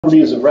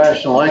These are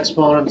rational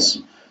exponents.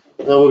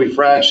 There will be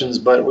fractions,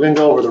 but we're going to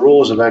go over the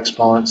rules of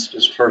exponents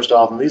just first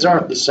off. And these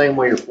aren't the same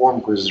way your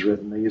form quiz is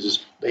written. They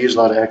use a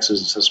lot of x's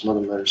instead of some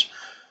other letters.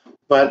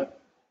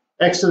 But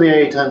x to the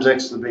a times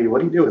x to the b. What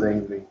do you do with a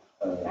and b?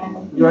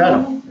 You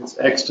add them. It's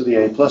x to the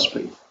a plus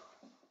b.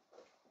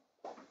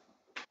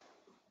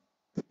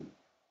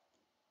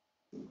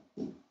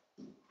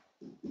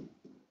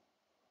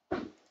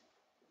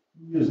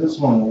 Use this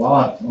one a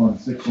lot on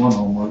 6-1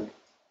 homework.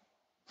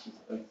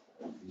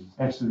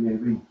 X to the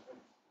AB.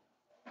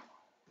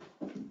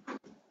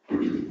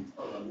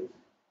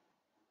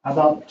 How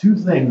about two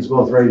things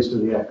both raised to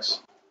the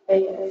x?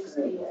 Ax,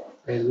 bx.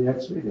 A to the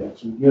x, b to the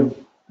x. We give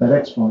that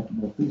exponent to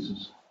both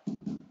pieces.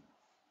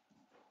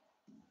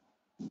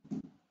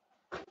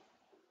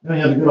 Then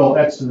you have the good old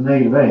x to the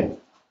negative a.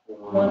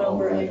 1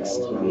 over x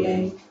to the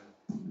a.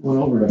 1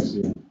 over x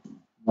to the a.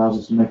 Allows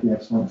us to make the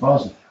exponent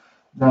positive.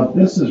 Now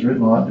this is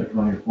written a lot different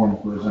on your form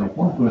quiz. On your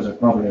form quiz I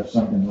probably have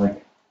something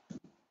like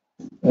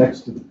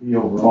x to the p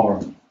over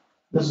r.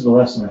 This is the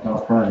lesson I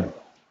taught Friday.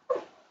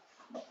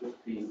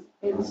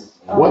 It's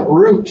What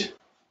root?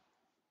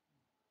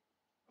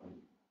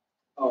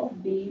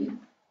 b.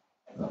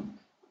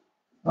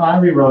 I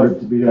rewrote it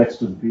to be x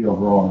to the p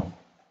over r.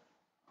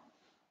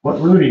 What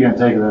root are you going to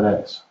take of that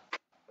x?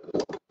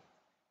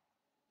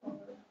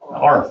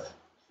 Rth.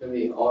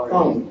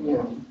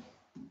 Yeah.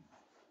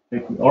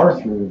 Take the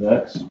rth root of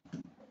x.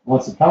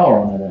 What's the power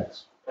on that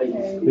x?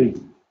 P.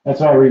 That's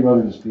why I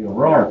rewrote it as p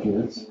over r,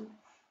 kids.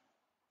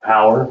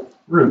 Power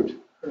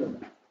root.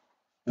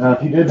 Now,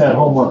 if you did that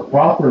homework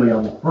properly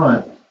on the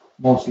front,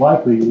 most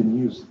likely you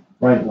didn't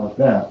write it like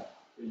that.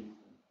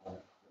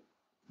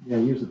 Yeah,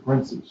 use the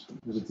parentheses,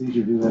 because it's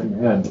easier to do that in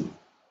your head.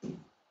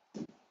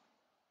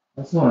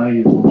 That's the one I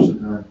use most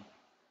of the time.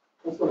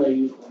 That's what I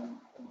use.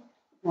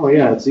 Oh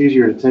yeah, it's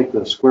easier to take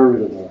the square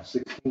root of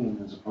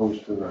 16 as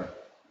opposed to the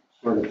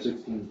square root of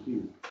 16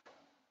 cubed.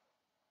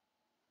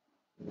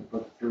 You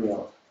put the 3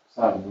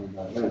 outside and leave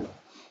that later.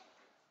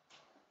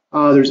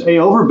 There's a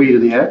over b to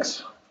the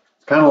x.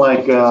 It's kind of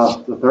like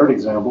the third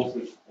example.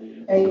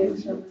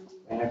 Ax over b.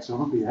 Ax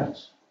over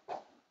bx.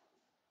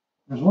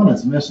 There's one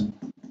that's missing.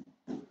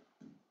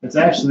 It's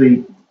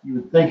actually, you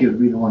would think it would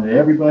be the one that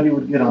everybody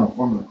would get on a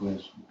formula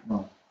quiz.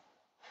 No.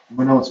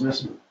 Anyone know what's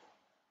missing?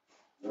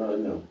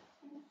 No.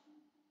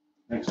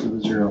 Next to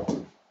the 0.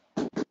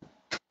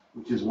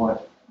 Which is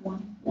what?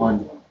 1.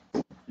 1.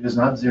 It is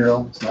not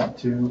 0, it's not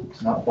 2,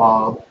 it's not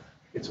Bob,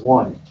 it's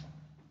 1.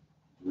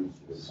 Anything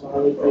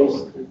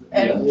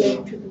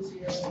to the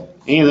 0.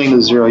 Anything to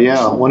the 0,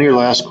 yeah. One of your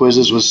last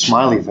quizzes was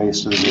smiley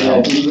face to the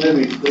 0.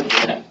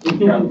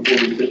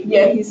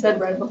 Yeah, he said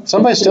right before.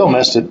 Somebody still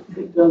missed it.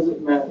 It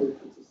doesn't matter if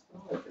it's a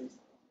smiley face.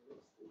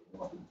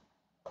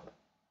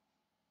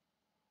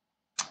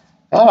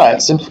 All right,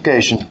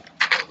 simplification.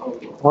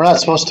 We're not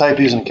supposed to type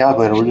these in a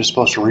calculator. We're just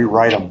supposed to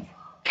rewrite them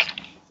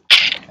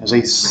as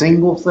a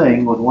single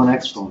thing with one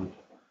exponent.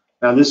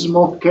 Now this is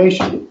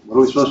multiplication. What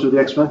are we supposed to do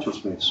with the exponential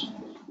space?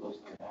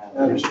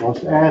 You're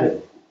supposed to add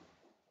it.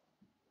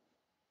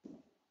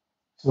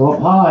 So up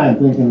high, I'm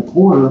thinking a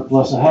quarter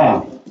plus a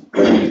half.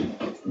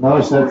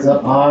 Notice that's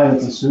up high,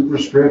 it's a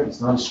superscript.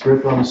 It's not a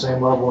script on the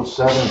same level as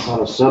 7. It's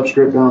not a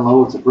subscript down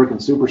low, it's a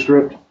frickin'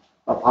 superscript.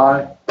 Up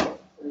high,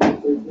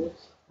 it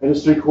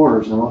is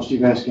 3/4. Now most of you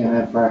guys can't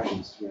add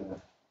fractions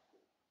together.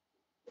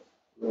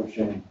 Real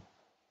shame.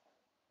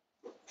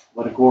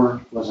 But a quarter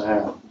plus a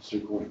half is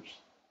 3/4.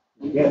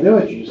 If you can't do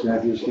it, you're just gonna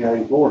have to use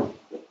carry forward.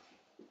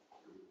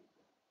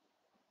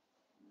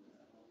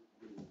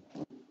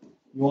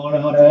 You want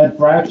to know how to add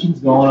fractions?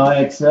 Go on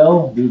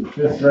IXL, do the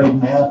 5th grade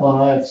math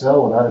on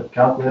IXL without a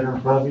calculator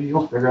in front of you.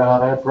 You'll figure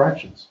out how to add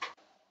fractions.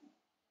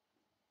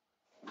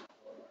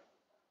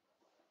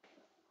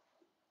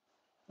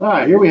 All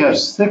right, here we have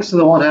 6 to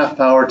the 1/2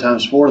 power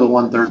times 4 to the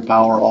 1/3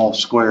 power all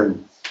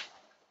squared.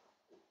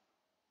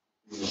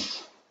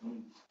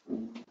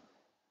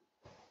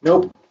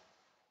 Nope.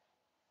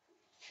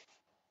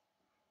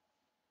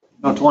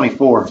 No,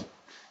 24.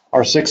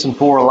 Are 6 and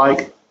 4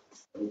 alike?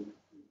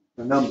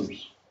 The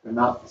numbers, they're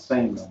not the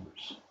same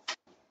numbers.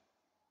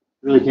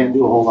 Really can't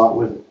do a whole lot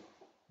with it.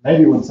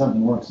 Maybe when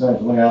something works out,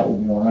 the way out will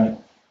be all right.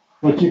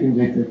 But you can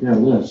take care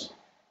of this.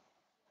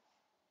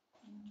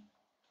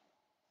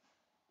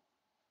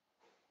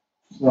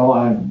 So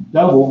I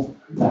double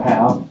the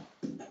half.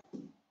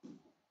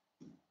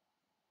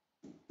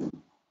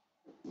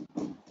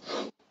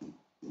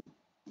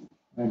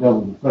 I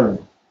double the third.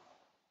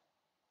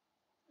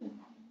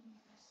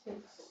 6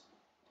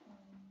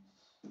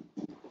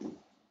 times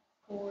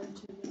 4 to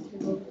the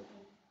 2 over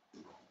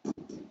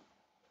 8.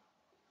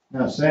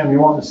 Now, Sam, you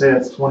want to say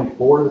that's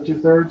 24 to the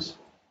 2/3?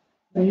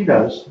 Yeah, you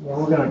guys. Well,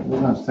 we're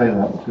gonna say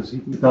that because he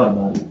thought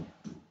about it.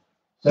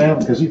 Sam,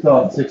 because you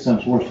thought 6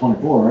 times 4 is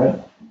 24,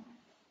 right?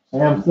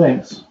 Sam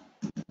thinks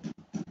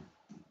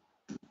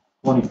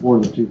 24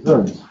 to the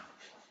 2/3.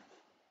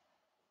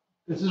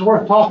 This is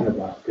worth talking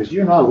about because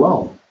you're not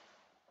alone.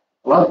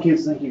 A lot of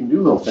kids think you can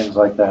do little things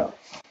like that.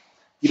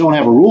 You don't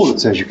have a rule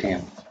that says you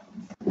can.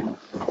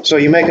 So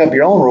you make up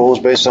your own rules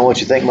based on what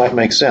you think might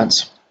make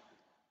sense.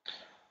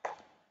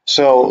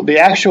 So the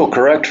actual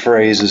correct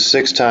phrase is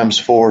 6 times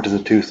 4 to the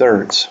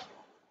 2/3.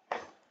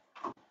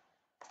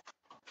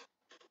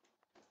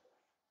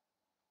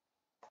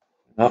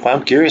 Now, if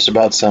I'm curious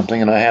about something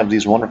and I have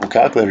these wonderful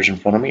calculators in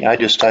front of me, I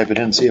just type it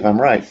in and see if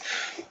I'm right.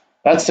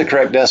 That's the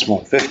correct decimal,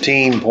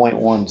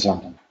 15.1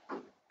 something.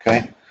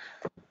 Okay.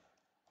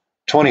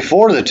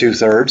 24 to the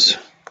 2/3.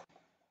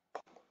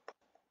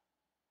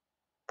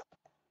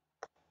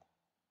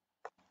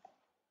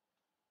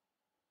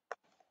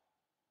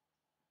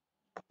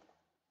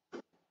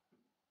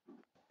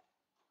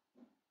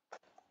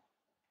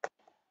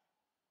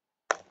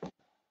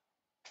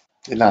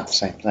 Is not the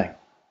same thing.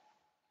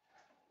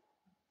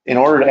 In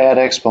order to add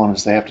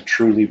exponents, they have to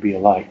truly be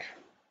alike.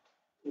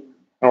 In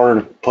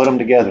order to put them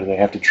together, they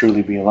have to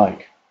truly be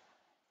alike.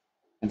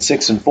 And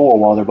 6 and 4,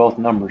 while they're both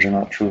numbers, are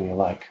not truly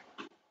alike.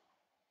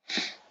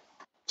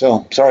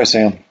 So, sorry,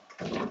 Sam.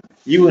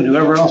 You and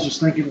whoever else is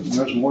thinking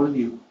there's more than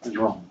you is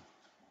wrong.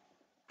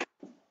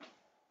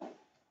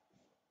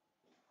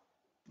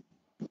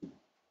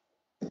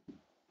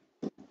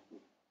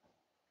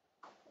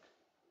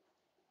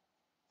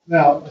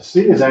 Now,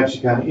 C is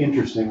actually kind of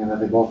interesting in that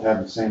they both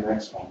have the same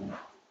exponent.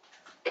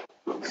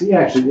 C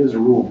actually is a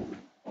rule.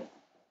 They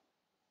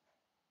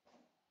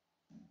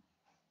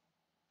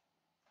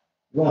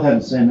both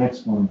have the same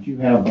exponent. You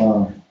have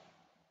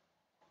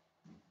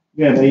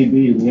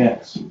AB to the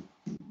x,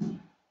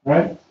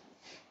 right?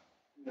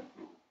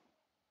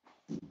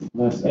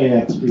 That's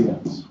AX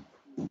BX.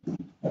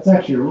 That's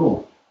actually a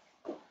rule.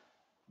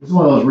 This is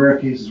one of those rare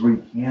cases where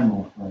you can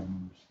multiply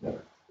numbers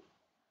together.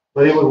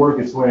 But it would work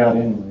its way out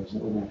anyways.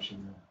 It wouldn't actually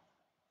matter.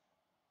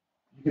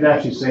 You could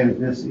actually say that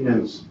this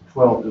is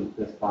 12 to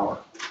the 5th power.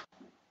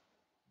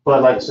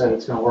 But like I said,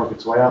 it's going to work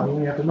its way out, and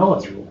you have to know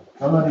it's a rule.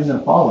 I'm not even going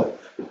to follow it.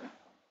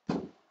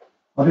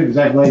 I'll do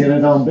exactly like I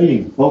did on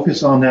B.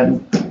 Focus on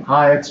that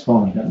high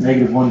exponent, that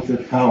negative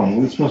 1/5 power. What are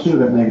we supposed to do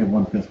with that negative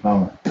 1/5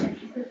 power?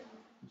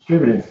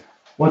 Distribute it.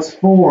 What's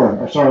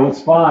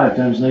 5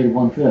 times negative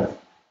 1/5?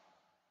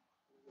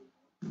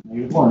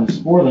 Negative 1. It's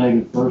 4 to the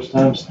negative first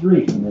times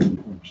 3 to the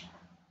negative first.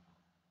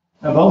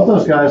 Now both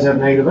those guys have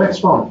negative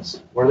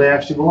exponents. Where do they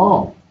actually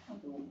belong?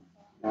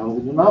 Down to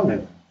the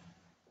denominator.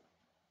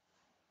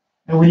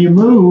 And when you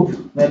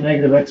move that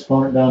negative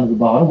exponent down to the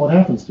bottom, what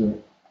happens to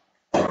it?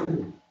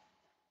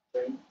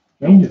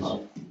 Changes.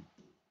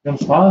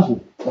 Becomes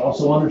positive. It's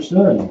also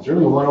understood. It's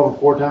really 1 over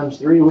 4 times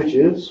 3, which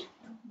is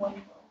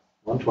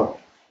 1/12.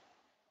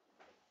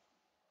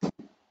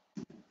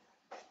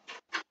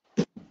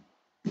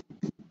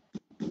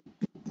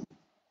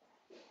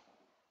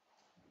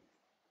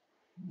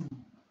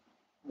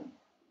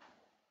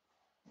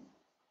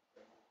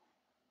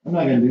 I'm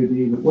not going to do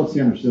D, but what's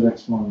the understood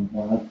exponent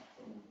of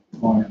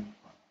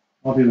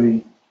I'll do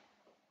E.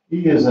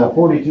 E is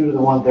 42 to the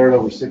 1/3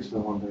 over 6 to the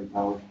 1/3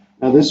 power.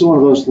 Now, this is one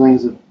of those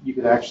things that you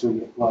could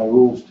actually apply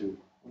rules to.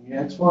 When your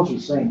exponents are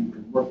the same, you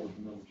can work with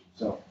the numbers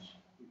themselves.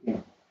 You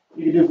can.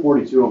 You could do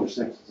 42 over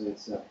 6 and say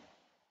it's 7.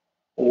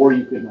 Or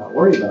you could not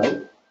worry about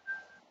it.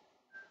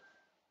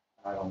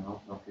 I don't know,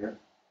 don't care.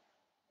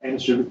 And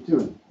distribute to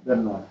it.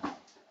 Doesn't matter.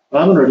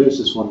 But I'm going to reduce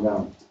this one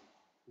down.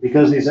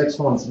 Because these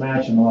exponents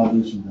match, I'm allowed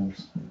to do some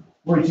things.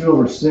 42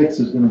 over 6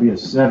 is going to be a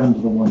 7 to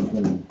the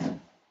 1/3.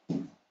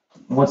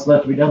 And what's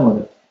left to be done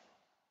with it?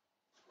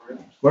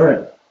 Square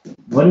it.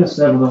 What is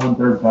 7 to the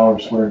 1/3 power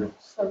squared?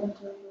 7 to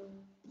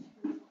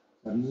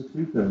 7 to the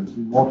 2/3.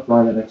 We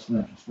multiply that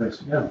exponential space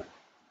together.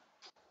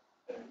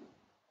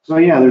 So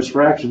yeah, there's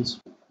fractions.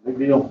 Big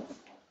deal.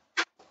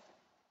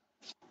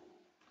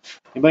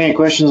 Anybody any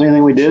questions?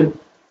 Anything we did?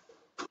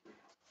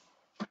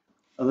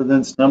 Other than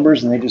it's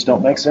numbers and they just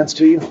don't make sense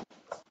to you?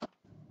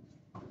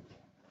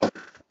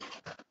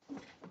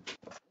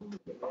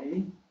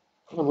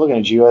 I'm looking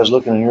at you. I was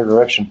looking in your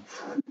direction.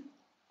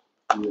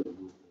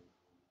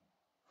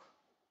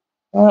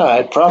 All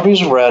right,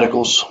 properties of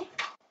radicals.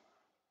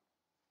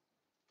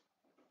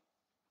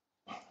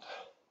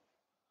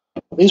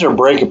 These are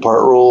break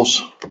apart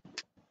rules.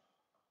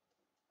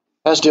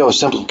 Has to deal with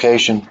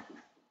simplification.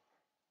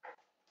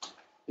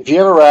 If you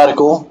have a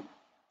radical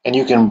and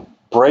you can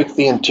break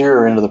the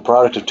interior into the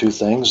product of two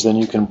things, then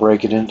you can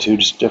break it into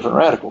just different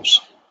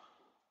radicals.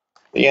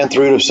 The nth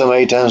root of some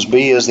a times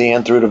b is the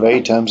nth root of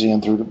a times the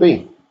nth root of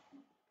b.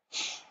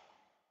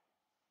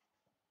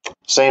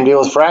 Same deal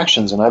with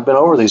fractions, and I've been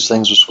over these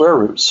things with square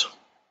roots.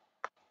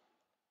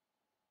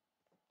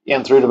 The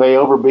nth root of a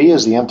over b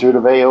is the nth root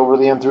of a over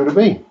the nth root of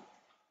b.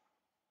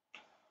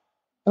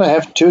 And I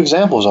have two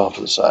examples off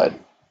to the side.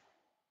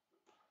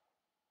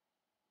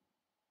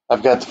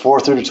 I've got the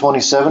 4th root of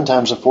 27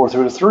 times the 4th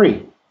root of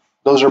 3.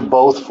 Those are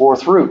both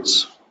 4th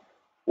roots.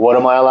 What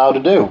am I allowed to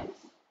do?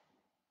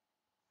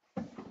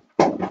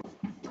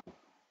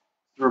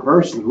 To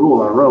reverse the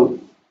rule I wrote,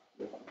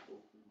 it's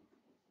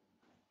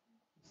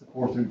the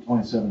 4th root of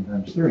 27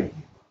 times 3.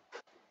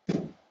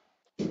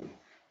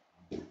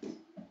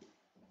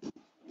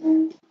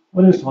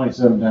 What is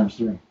 27 times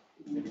 3?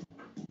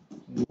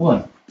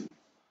 1.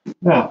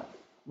 Now,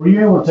 were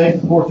you able to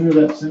take the 4th root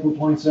of that single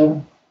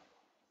 27?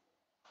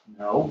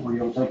 No. Were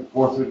you able to take the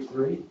 4th root of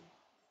 3?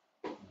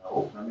 No.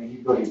 No, I mean,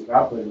 you go to your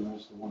calculator and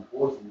it's the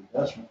 1/4 of your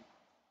decimal.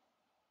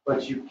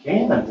 But you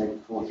can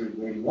take 4 through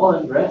to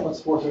 81. Grant,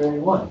 what's 4 through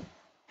 81?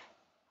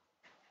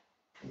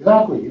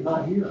 Exactly, you're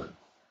not here.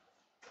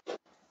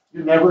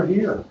 You're never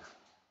here.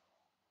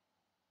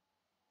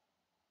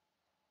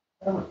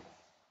 Ever.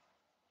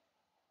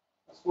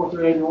 That's 4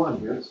 through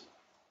 81, kids.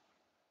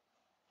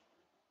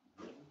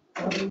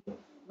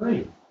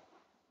 3.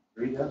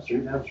 3 times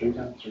 3 times 3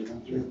 times 3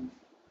 times 3.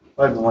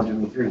 Five and 1 too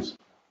many threes.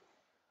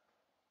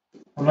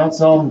 I'm not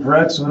solving for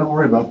x, so don't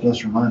worry about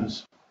plus or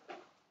minus.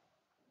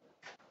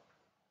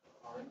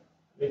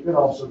 It could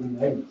also be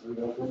negative 3,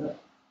 though, couldn't it?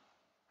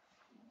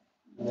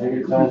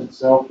 Negative times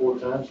itself 4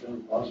 times, going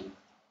to be positive.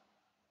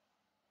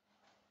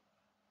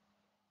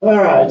 All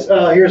right,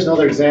 here's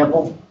another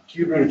example.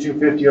 Cube root of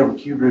 250 over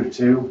cube root of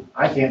 2.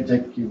 I can't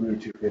take the cube root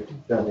of 250.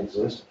 It doesn't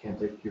exist. I can't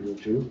take the cube root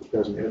of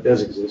 2. It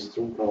does exist. It's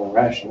what we call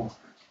irrational.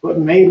 But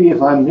maybe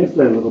if I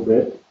manipulate a little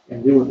bit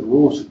and do what the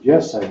rule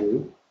suggests I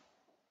do.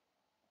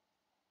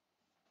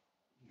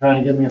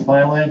 Trying to give me a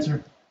final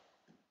answer?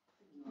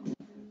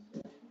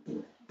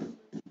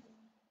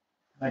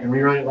 I can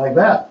rewrite it like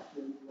that.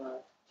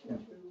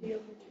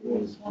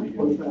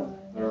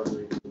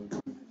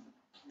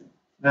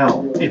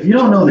 Now, if you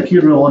don't know the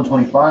cube root of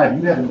 125,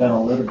 you haven't done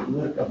a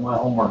lick of my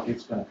homework.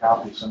 It's going to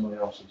copy somebody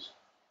else's.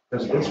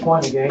 Because at this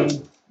point in the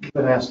game, you've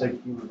been asked to take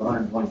the cube root of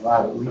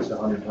 125 at least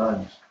 100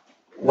 times.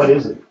 What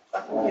is it?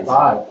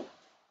 5.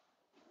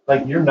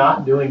 Like, you're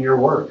not doing your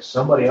work.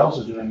 Somebody else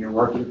is doing your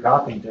work. You're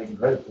copying, taking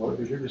credit for it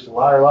because you're just a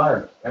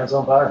liar. Pants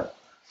on fire.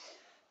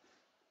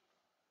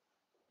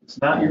 It's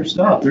not your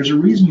stuff. There's a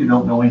reason you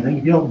don't know anything.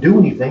 If you don't do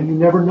anything, you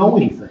never know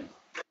anything.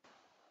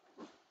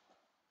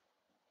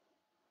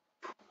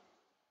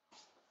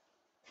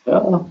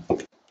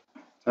 That's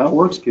how it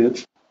works,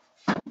 kids.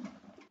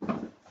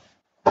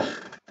 I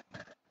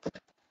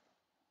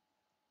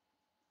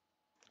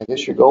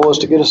guess your goal is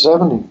to get a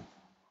 70.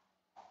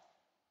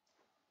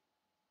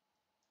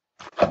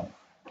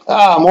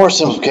 More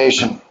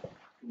simplification.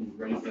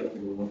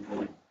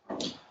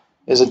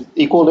 Is it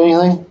equal to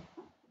anything?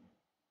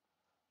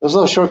 Those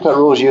little shortcut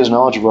rules used in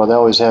algebra, they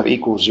always have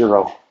equals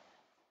 0.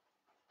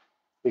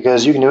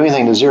 Because you can do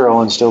anything to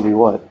 0 and still be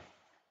what?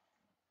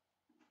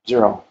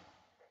 0.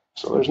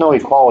 So there's no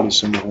equality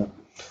symbol here.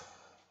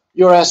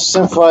 You're asked to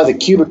simplify the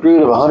cubic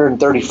root of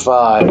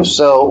 135.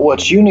 So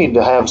what you need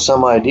to have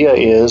some idea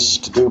is,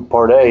 to do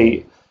part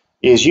A,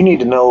 is you need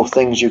to know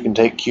things you can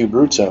take cube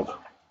roots of.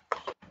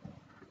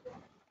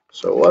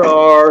 So what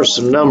are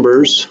some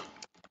numbers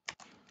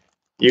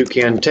you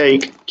can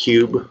take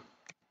cube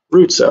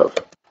roots of?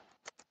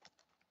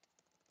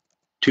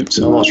 Toots,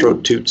 I almost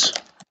wrote toots.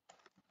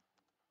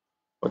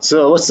 What's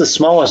the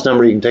smallest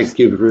number you can take the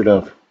cubic root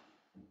of?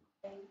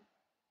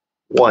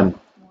 1.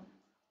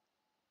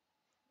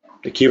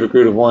 The cubic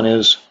root of 1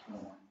 is?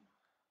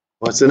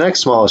 What's the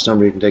next smallest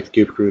number you can take the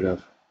cubic root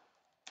of?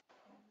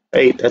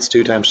 8. That's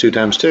 2 times 2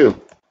 times 2.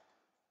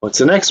 What's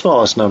the next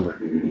smallest number?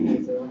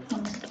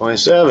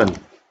 27.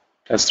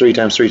 That's 3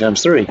 times 3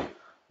 times 3.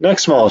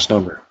 Next smallest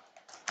number?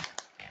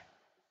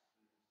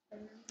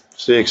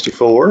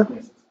 64.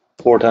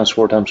 4 times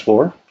 4 times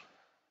 4.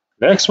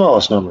 Next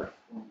smallest number?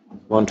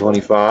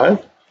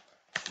 125.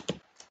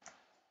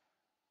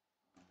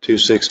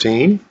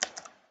 216.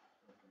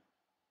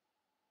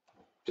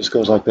 Just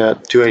goes like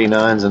that.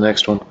 289 is the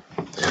next one.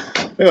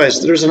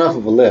 Anyways, there's enough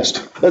of a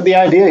list. But the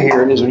idea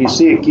here is when you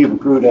see a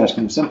cubic root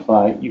asking to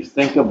simplify, you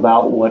think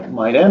about what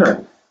might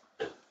enter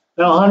it.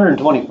 Now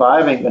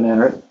 125 ain't going to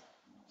enter it.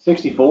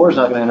 64 is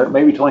not going to enter it.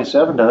 Maybe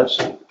 27 does.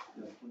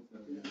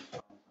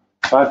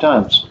 5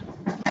 times.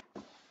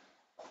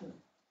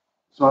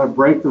 So I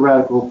break the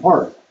radical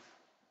apart.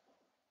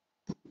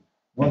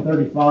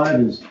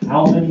 135 is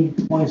how many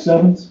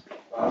 27s?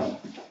 5.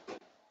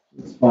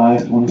 It's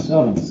 5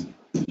 27s.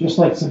 Just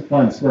like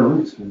simplifying square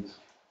roots, kids.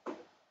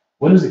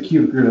 What is the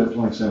cubic root of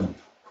 27?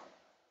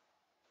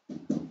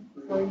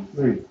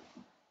 3.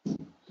 So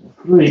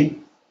 3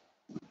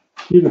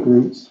 cubic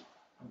roots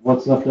of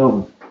what's left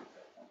over?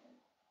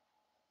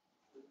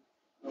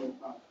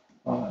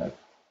 5.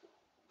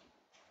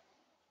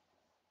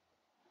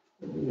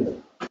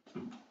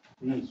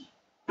 These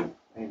pain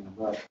in the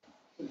butt.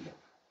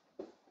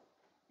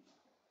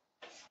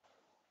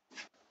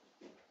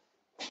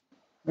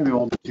 Maybe it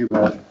won't be too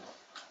bad.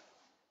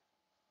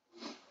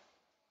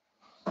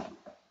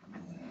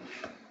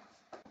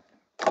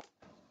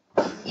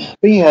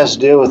 B has to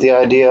deal with the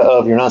idea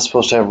of you're not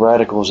supposed to have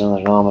radicals in the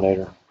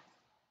denominator.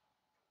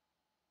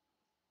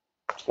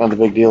 It's not the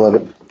big deal of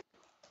it.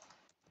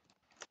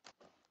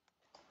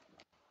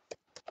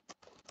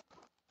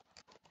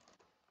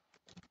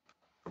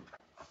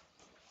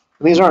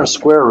 And these aren't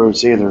square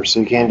roots either, so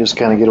you can't just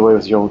kind of get away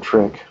with the old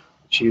trick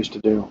that you used to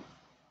do.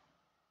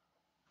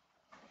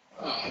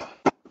 A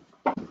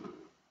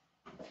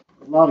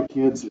lot of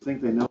kids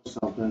think they know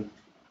something,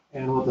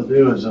 and what they'll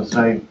do is they'll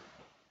say,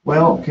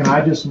 well, can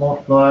I just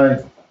multiply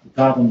the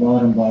top and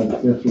bottom by the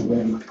fifth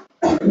root?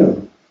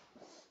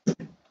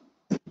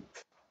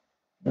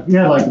 If you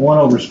had like 1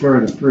 over square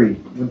root of 3,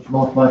 would you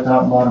multiply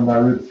top and bottom by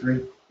root of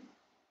 3?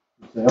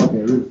 Say,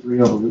 okay, root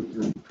 3 over root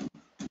 3.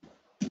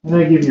 And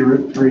they give you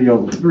root 3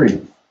 over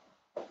 3.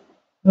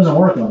 Doesn't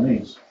work on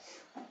these.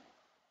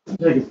 You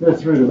take a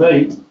fifth root of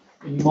 8,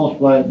 and you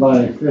multiply it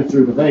by a fifth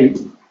root of 8,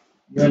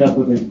 you end up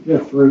with a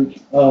fifth root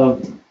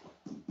of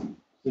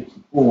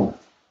 64.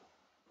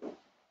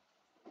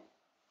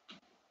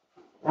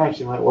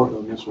 Actually, might work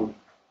on this one.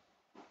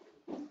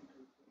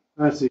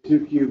 Let's see,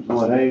 2 cubes,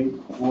 what, 8?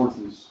 Fourth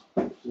is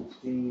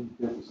 16,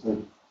 fifth is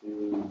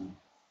 32.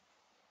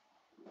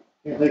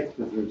 Can't take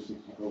the fifth root of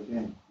 64, can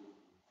you?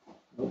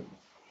 Nope.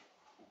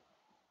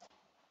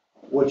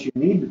 What you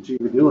need to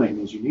be doing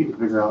is you need to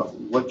figure out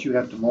what you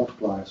have to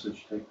multiply so that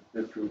you take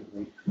the fifth root of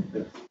 8 to the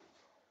fifth.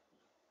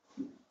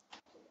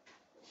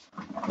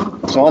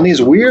 So on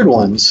these weird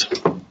ones,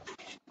 at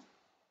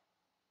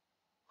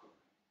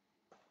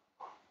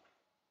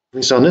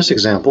least on this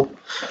example,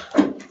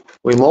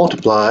 we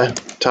multiply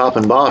top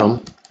and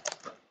bottom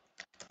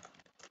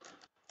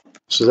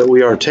so that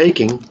we are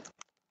taking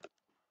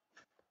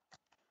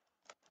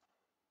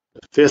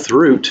the fifth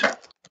root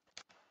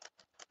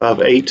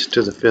of 8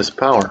 to the fifth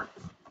power.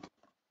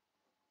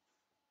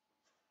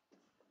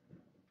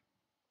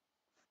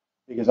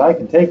 Because I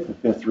can take the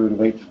fifth root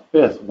of 8 to the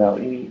fifth without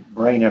any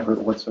brain effort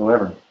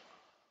whatsoever.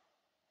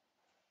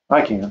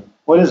 I can.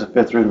 What is the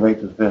fifth root of 8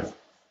 to the fifth?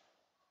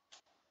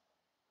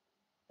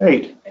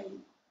 8.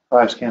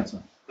 5's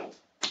cancel.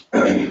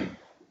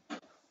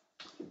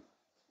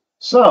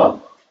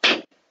 So,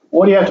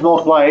 what do you have to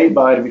multiply 8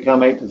 by to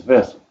become 8 to the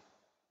fifth?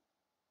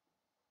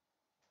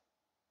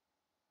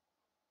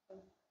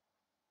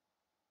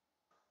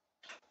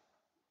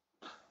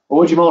 What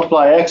would you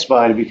multiply x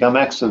by to become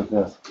x to the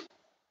fifth?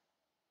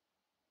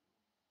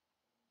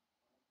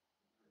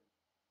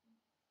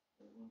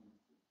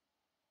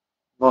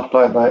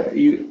 Multiply it by,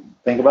 you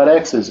think about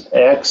x's.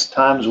 X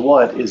times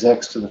what is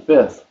x to the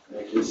fifth?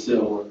 X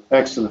to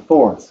X to the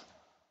fourth.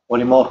 What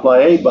do you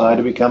multiply 8 by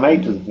to become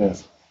 8 to the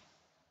fifth?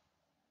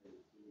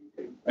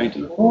 8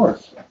 to the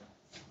fourth.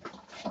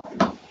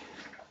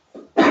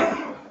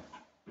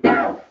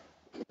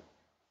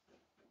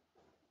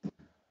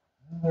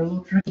 They're a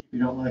little tricky if you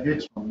don't like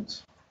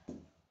exponents.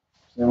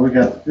 So we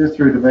got the fifth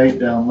root of 8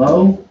 down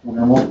low. We're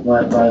going to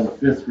multiply it by the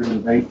fifth root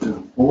of 8 to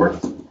the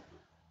fourth.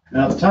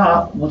 Now at the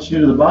top, once you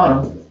do the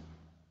bottom,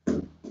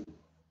 you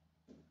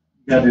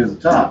got to do the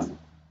top. So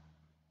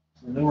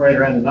the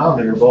numerator and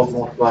denominator both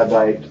multiplied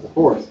by 8 to the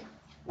fourth.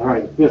 All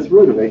right, the fifth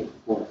root of 8 to the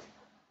fourth.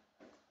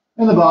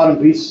 And the bottom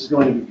piece is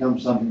going to become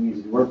something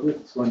easy to work with.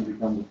 It's going to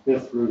become the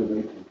fifth root of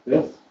 8 to the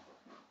fifth.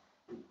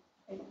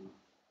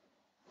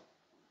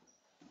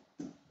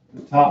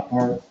 The top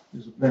part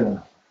is a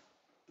pair.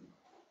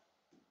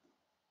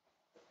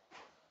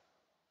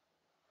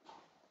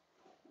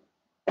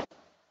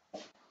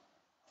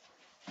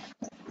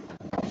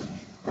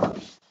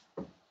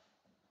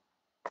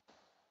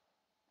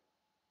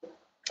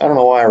 I don't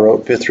know why I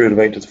wrote fifth root of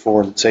 8 to the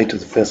fourth. It's 8 to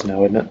the fifth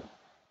now, isn't it?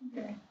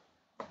 Okay.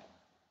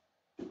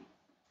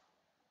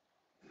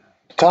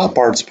 The top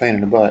part's a pain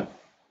in the butt.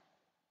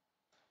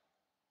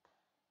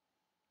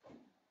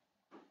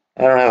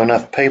 I don't have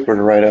enough paper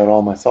to write out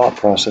all my thought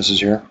processes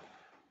here.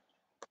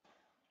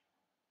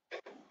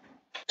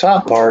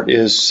 Top part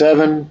is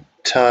 7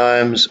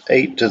 times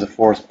 8 to the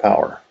fourth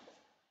power.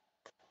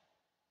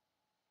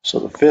 So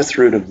the fifth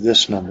root of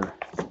this number.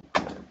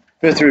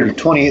 Fifth root of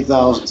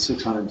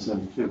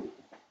 28,672.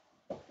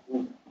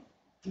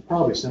 You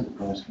probably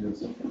sympathize with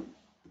this.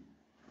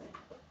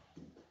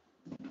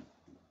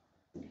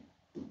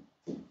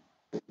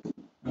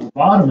 The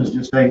bottom is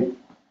just 8.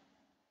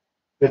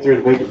 Fifth root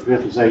of 8 to the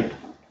fifth is 8.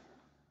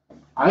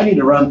 I need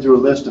to run through a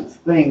list of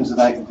things that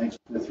I can take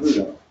the fifth root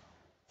of.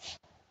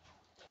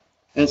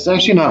 And it's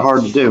actually not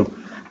hard to do.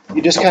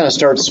 You just kind of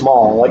start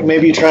small. Like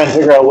maybe you try and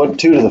figure out what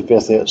 2 to the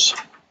fifth is.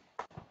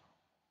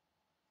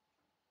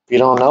 If you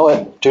don't know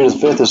it, 2 to the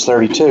fifth is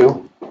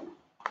 32.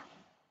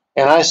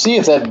 And I see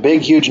if that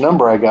big, huge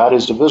number I got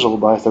is divisible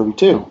by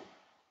 32.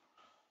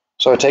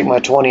 So I take my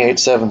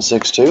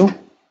 28,762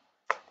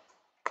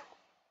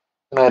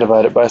 and I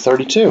divide it by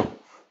 32.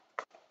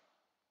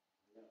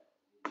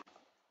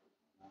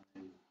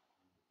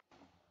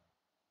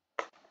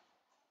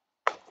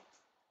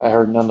 I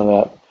heard none of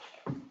that.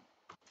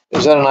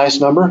 Is that a nice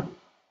number?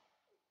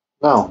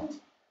 No.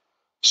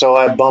 So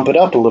I bump it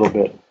up a little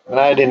bit. And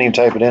I didn't even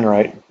type it in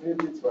right.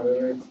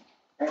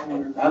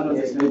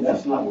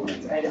 That's not what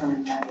it's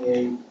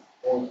 898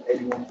 or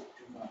 81.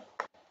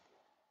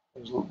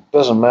 It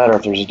doesn't matter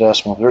if there's a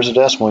decimal. If there's a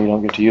decimal, you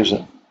don't get to use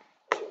it.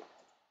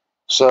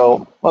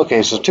 So,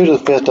 okay, so 2 to the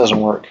fifth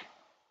doesn't work.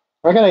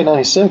 I got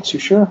 896, you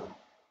sure?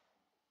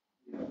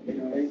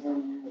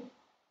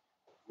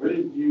 Where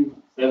did you,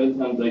 7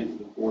 times 8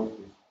 to the fourth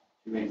is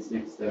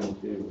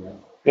 28672, right?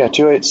 Yeah,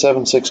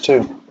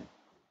 28762.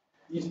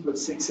 You just put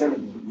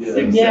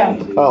 670. Yeah.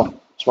 Oh,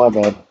 it's my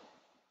bad.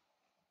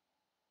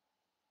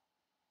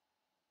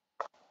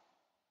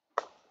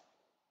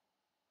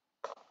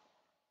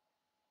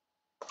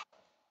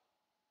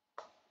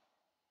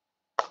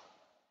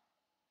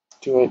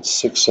 Two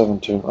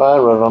 28672. I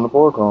wrote it on the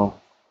board wrong.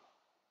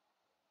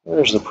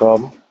 There's the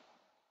problem.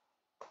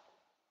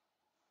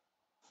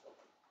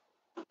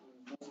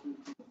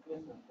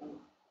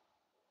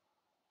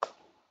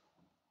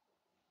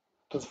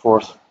 To the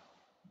fourth.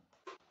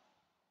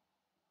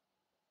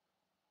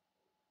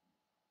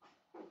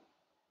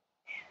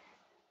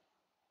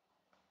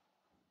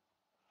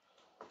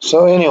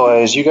 So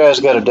anyways, you guys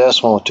got a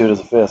decimal with 2 to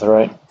the 5th,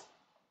 right?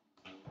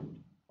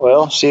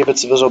 Well, see if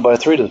it's divisible by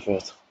 3 to the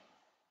 5th.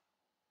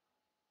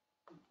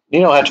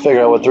 You don't have to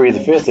figure out what 3 to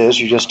the 5th is,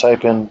 you just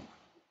type in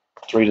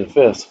 3 to the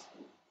 5th.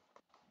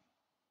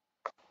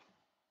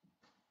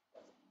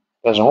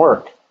 Doesn't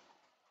work.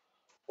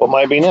 What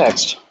might be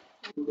next?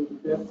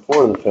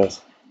 4 to the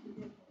 5th.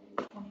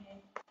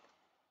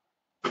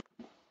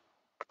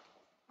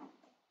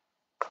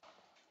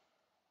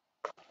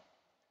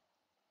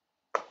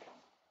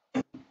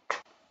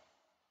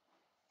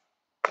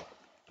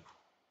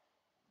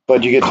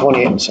 But you get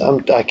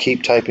 28. I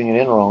keep typing it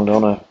in wrong,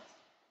 don't I?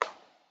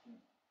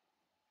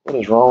 What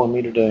is wrong with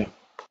me today?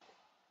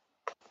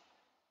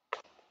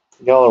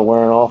 Y'all are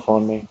wearing off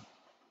on me.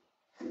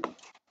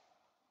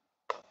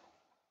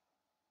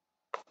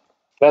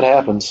 That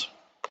happens.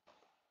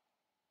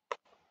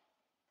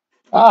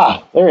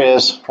 Ah, there it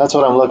is. That's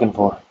what I'm looking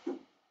for.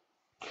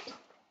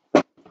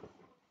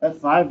 That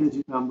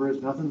 5-digit number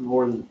is nothing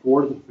more than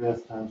 4 to the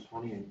 5th times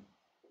 28.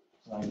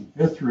 So I'm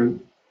 5th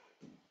root,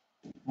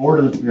 4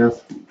 to the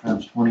 5th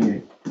times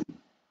 28.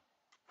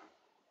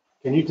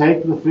 Can you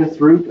take the 5th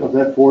root of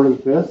that 4 to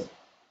the 5th?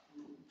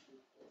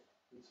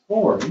 It's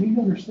 4. You need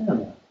to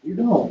understand that. You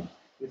don't.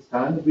 It's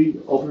time to be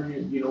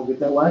opening, get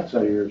that wax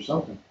out of here or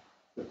something.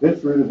 The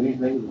 5th root of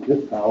anything with the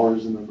 5th power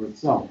is the number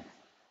itself.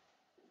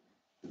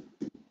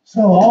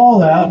 So all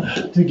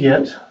that to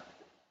get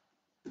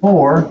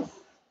 4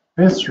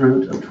 5th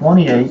root of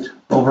 28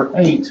 over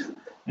 8.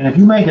 And if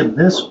you make it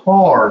this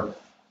far,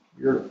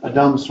 you're a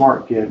dumb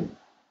smart kid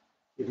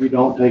if you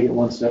don't take it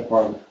one step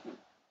farther.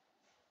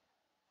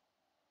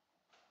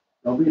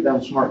 Don't be a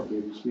dumb smart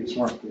kid, just be a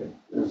smart kid.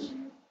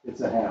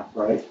 It's a half,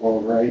 right?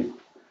 4 over 8.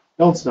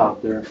 Don't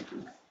stop there.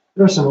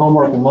 There was some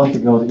homework a month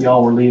ago that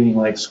y'all were leaving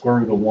like square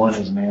root of 1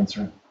 as an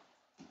answer.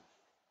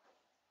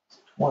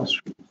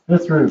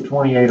 5th root of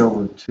 28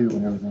 over 2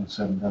 when everything's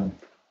said and done.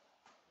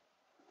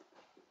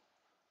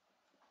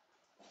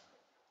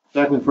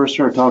 Back when we first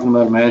started talking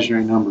about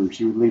imaginary numbers,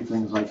 you would leave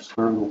things like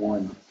square root of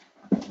 1.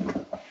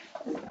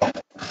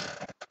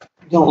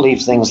 Don't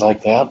leave things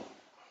like that.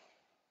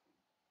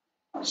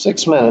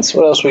 6 minutes.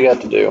 What else we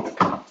got to do?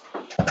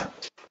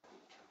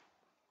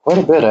 Quite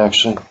a bit,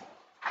 actually.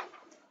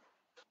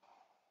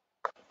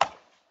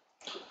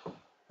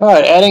 All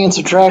right, adding and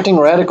subtracting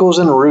radicals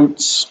and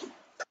roots.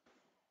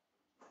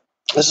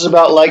 This is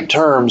about like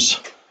terms.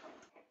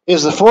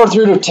 Is the 4th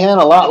root of 10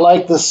 a lot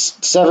like the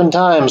 7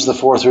 times the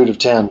 4th root of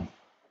 10?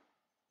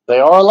 They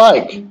are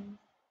alike.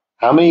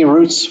 How many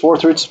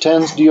 4th roots of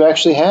 10s do you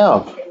actually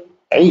have?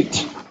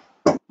 8.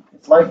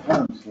 It's like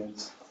terms,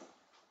 kids.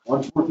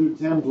 1 4th root of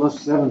 10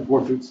 plus 7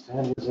 4th roots of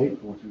 10 is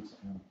 8 4th roots of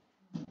 10.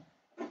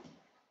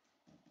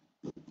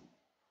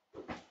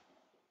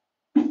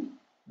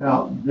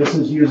 Now, this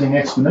is using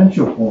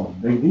exponential form.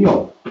 Big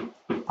deal.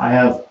 I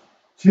have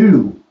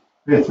 2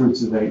 5th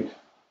roots of 8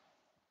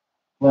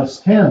 plus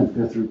 10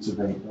 5th roots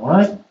of 8, all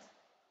right?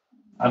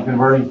 I'm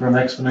converting from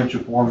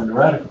exponential form into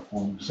radical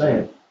form. Say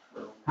it.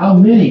 How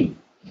many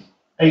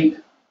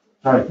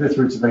 5th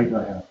roots of 8 do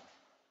I have?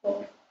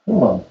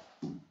 4 of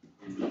them.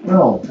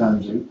 12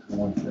 times 8 is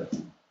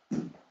 1/5.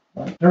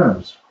 Like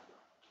terms.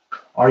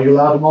 Are you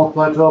allowed to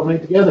multiply 12 and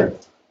 8 together?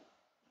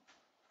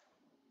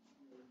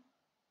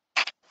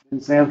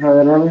 Didn't Sam try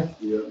that earlier?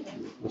 Yeah.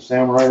 Was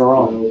Sam right or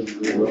wrong?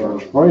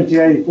 According to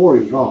T84,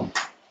 he was wrong.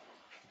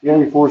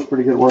 T84 is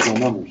pretty good at working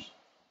with numbers.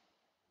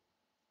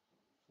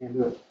 Can't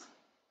do it.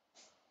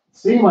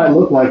 C might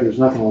look like there's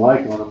nothing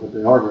alike on them, but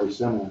they are very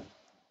similar.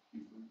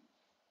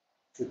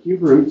 The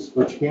cube roots,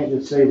 but you can't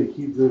just say the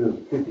cube root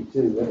of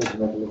 52. That doesn't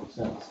make a little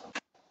sense.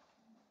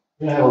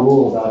 You have a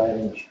rule about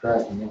adding and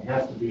subtracting. They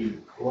have to be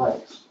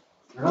likes.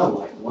 They're not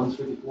alike. One's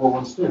 54,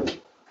 one's 2.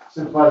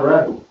 Simplify the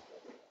radical.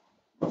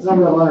 What's the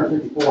number of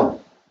 154?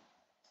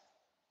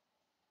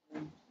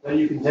 That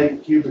you can take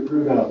the cubic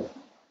root of.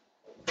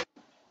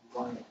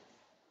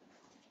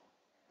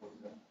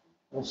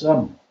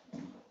 7.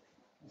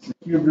 It's the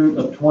cube root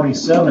of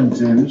 27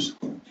 2's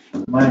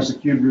minus the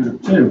cube root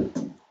of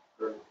 2.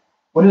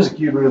 What is the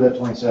cube root of that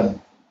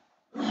 27?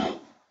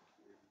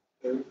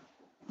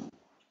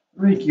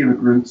 3 cubic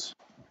roots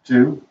of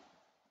 2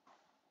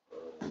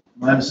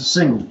 minus a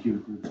single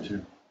cubic root of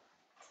 2.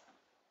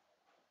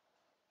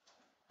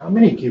 How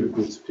many cubic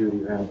roots of 2 do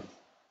you have?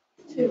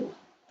 2.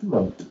 2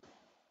 of them.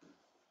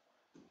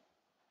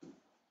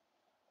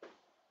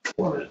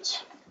 4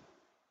 minutes.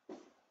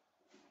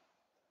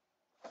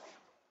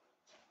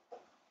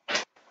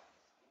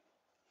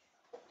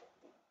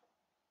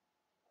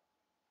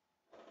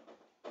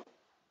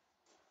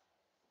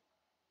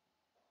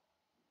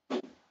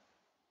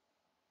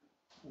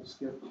 We'll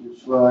skip 2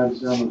 slides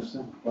down to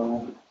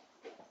simplify.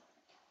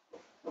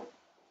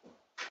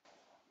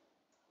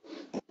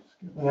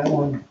 Skip that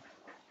one.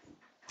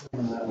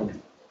 And that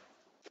one.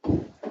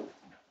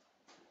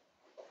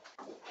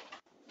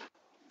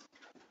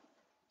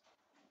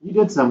 You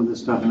did some of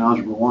this stuff in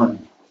Algebra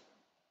 1.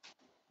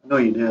 I know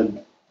you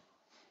did.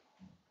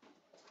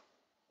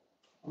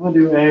 I'm going to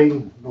do A,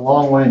 the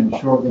long way and the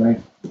short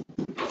way.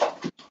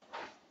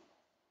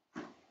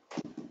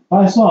 If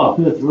I saw a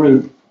fifth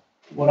root,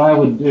 what I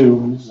would do,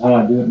 and this is how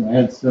I do it in my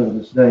head still to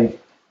this day,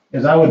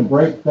 is I would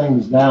break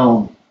things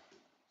down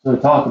to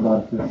talk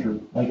about a fifth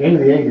root. Like A to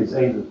the 8 is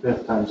A to the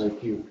 5th times A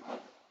cubed.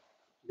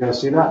 You guys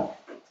see that?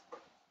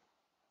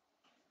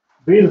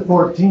 B to the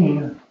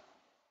 14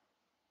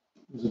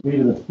 is a B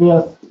to the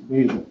 5th,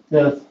 B to the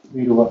 5th,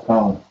 B to what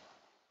column?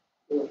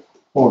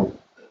 4th.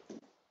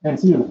 And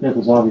C to the 5th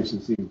is obviously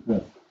C to the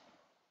 5th.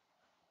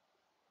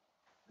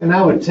 And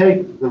I would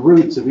take the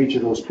roots of each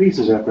of those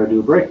pieces after I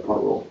do a break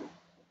apart rule.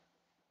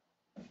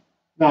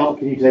 Now,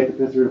 can you take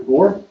the 5th root of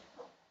 4?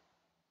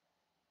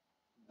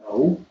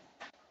 No.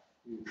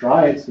 You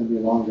try it, it's going to be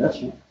a long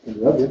decimal. It's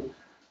going to be ugly.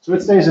 So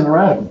it stays in the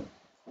radical.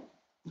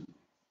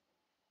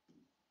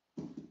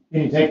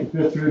 Can you take the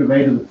 5th root of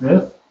A to the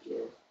 5th?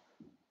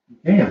 You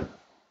can.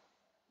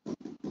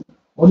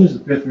 What is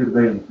the 5th root of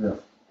A to the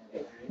 5th?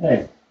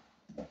 A.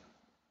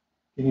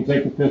 Can you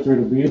take the 5th root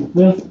of B to the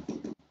 5th?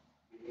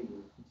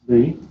 It's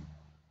B.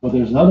 But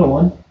there's another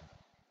one.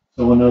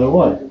 So another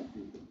what?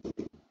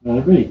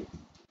 Another B.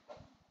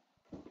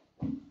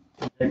 Can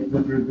you take the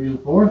 5th root of B to the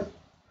 4th?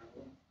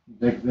 Can you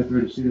take the 5th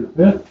root of C to the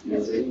 5th?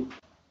 Yes.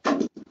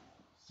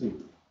 C.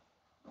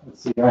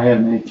 Let's see, I had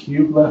an A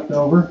cubed left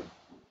over,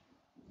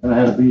 and I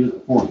had a B to the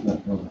 4th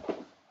left over.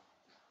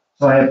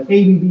 So I have A,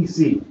 B, B,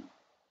 C.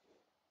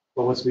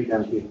 Well, what's B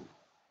times B?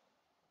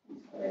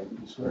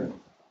 B squared.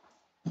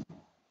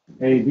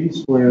 A, B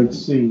squared,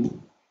 C,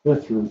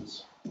 5th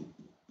roots,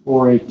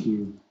 4A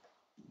cubed,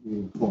 B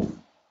to the 4th.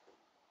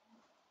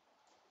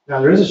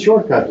 Now there is a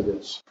shortcut to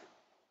this.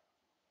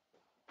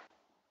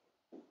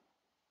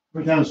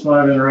 3 times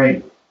 5 enter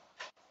 8.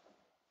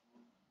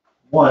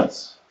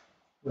 Once,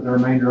 with a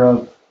remainder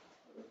of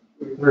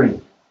 3.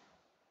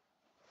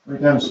 3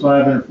 times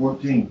 5 enter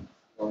 14.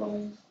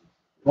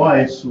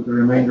 Twice, with a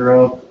remainder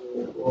of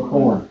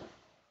 4.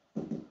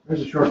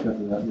 There's a shortcut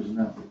to that, isn't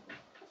there?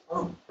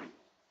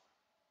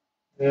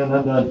 And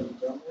I'm done.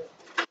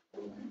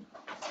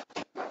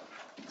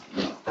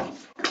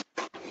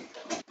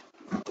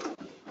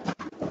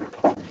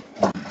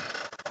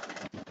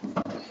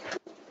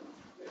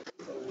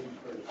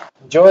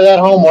 Enjoy that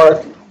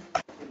homework.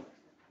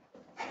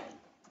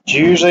 It's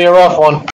usually a rough one.